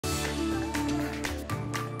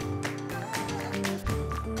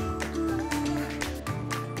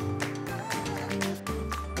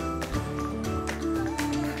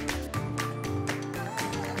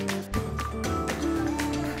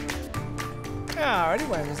Alrighty,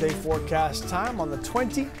 Wednesday forecast time on the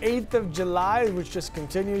 28th of July, which just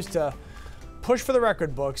continues to push for the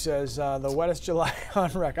record books as the wettest July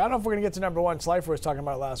on record. I don't know if we're going to get to number one. Slifer was talking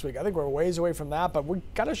about it last week. I think we're ways away from that, but we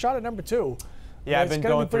got a shot at number two. Yeah, I've been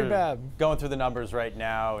going through the numbers right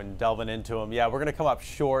now and delving into them. Yeah, we're going to come up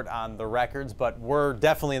short on the records, but we're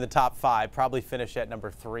definitely in the top five, probably finish at number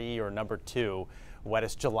 3 or number 2,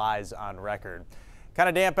 wettest Julys on record. Kind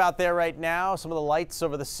of damp out there right now. Some of the lights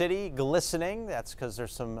over the city glistening. That's because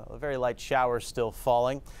there's some very light showers still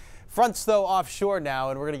falling. Fronts, though, offshore now,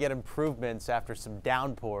 and we're going to get improvements after some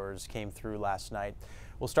downpours came through last night.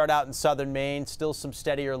 We'll start out in southern Maine. Still some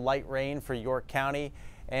steadier light rain for York County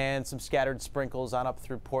and some scattered sprinkles on up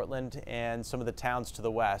through Portland and some of the towns to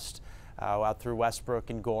the west, out through Westbrook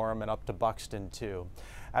and Gorham and up to Buxton, too.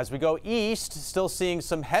 As we go east, still seeing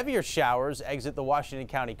some heavier showers exit the Washington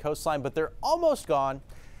County coastline, but they're almost gone.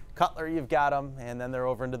 Cutler, you've got them, and then they're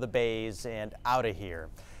over into the bays and out of here.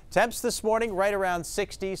 Temps this morning right around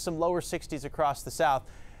 60, some lower 60s across the south.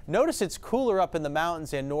 Notice it's cooler up in the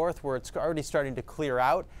mountains and north where it's already starting to clear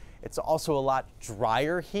out. It's also a lot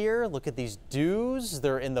drier here. Look at these dews.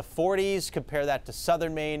 They're in the 40s. Compare that to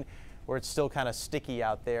southern Maine where it's still kind of sticky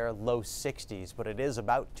out there, low 60s, but it is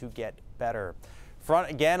about to get better.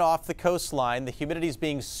 Front again off the coastline, the humidity is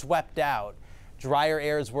being swept out. Drier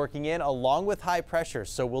air is working in along with high pressure,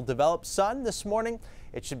 so we'll develop sun this morning.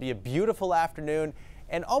 It should be a beautiful afternoon,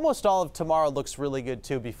 and almost all of tomorrow looks really good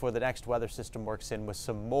too before the next weather system works in with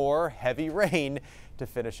some more heavy rain to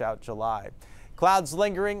finish out July. Clouds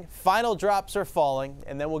lingering, final drops are falling,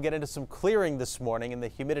 and then we'll get into some clearing this morning, and the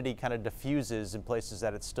humidity kind of diffuses in places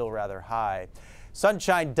that it's still rather high.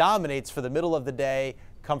 Sunshine dominates for the middle of the day.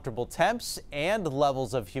 Comfortable temps and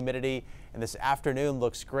levels of humidity, and this afternoon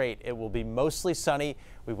looks great. It will be mostly sunny.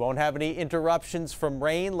 We won't have any interruptions from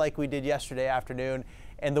rain like we did yesterday afternoon,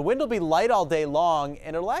 and the wind will be light all day long,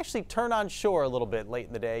 and it'll actually turn on shore a little bit late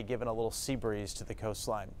in the day, giving a little sea breeze to the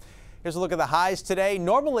coastline. Here's a look at the highs today.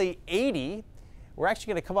 Normally 80. We're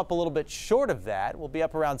actually going to come up a little bit short of that. We'll be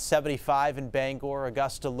up around 75 in Bangor,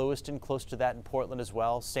 Augusta, Lewiston, close to that in Portland as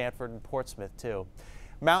well, Sanford and Portsmouth too.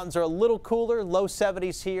 Mountains are a little cooler, low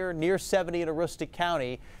 70s here, near 70 in Aroostook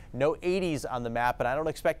County. No 80s on the map, and I don't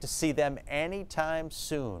expect to see them anytime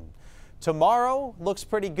soon. Tomorrow looks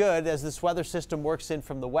pretty good as this weather system works in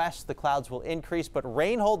from the west. The clouds will increase, but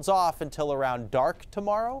rain holds off until around dark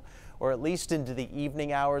tomorrow, or at least into the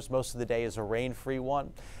evening hours. Most of the day is a rain-free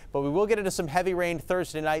one. But we will get into some heavy rain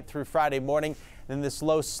Thursday night through Friday morning. Then this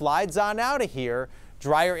low slides on out of here.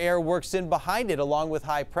 Drier air works in behind it along with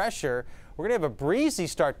high pressure. We're going to have a breezy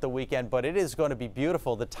start to the weekend, but it is going to be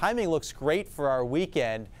beautiful. The timing looks great for our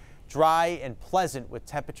weekend. Dry and pleasant with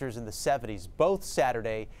temperatures in the 70s both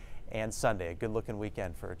Saturday and Sunday. A good looking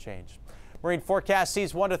weekend for a change. Marine forecast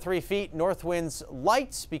sees 1 to 3 feet. North winds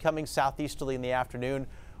light, becoming southeasterly in the afternoon.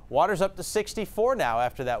 Water's up to 64 now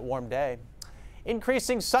after that warm day.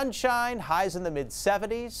 Increasing sunshine, highs in the mid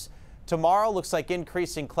 70s. Tomorrow looks like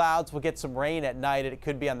increasing clouds. We'll get some rain at night, and it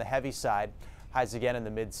could be on the heavy side. Highs again in the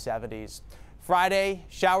mid 70s. Friday,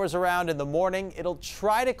 showers around in the morning. It'll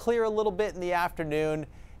try to clear a little bit in the afternoon.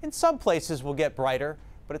 In some places we'll get brighter,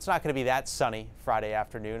 but it's not going to be that sunny Friday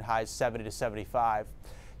afternoon. Highs 70 to 75.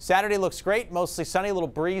 Saturday looks great, mostly sunny, a little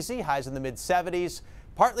breezy. Highs in the mid 70s.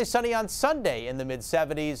 Partly sunny on Sunday in the mid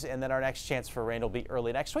 70s, and then our next chance for rain will be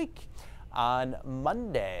early next week. On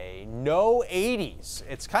Monday, no 80s.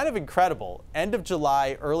 It's kind of incredible. End of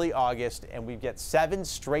July, early August, and we get 7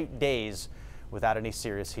 straight days without any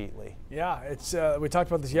serious heat, Lee. Yeah, it's we talked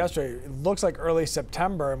about this yesterday. It looks like early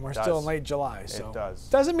September, and we're still in late July. So it does.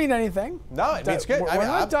 Doesn't mean anything. No, it means good. We're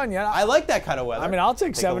not done yet. I like that kind of weather. I mean, I'll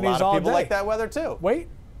take 70s all day. A lot of people like that weather too. Wait,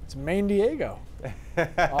 it's Maine, Diego.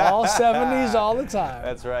 All 70s all the time.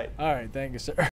 That's right. All right, thank you, sir.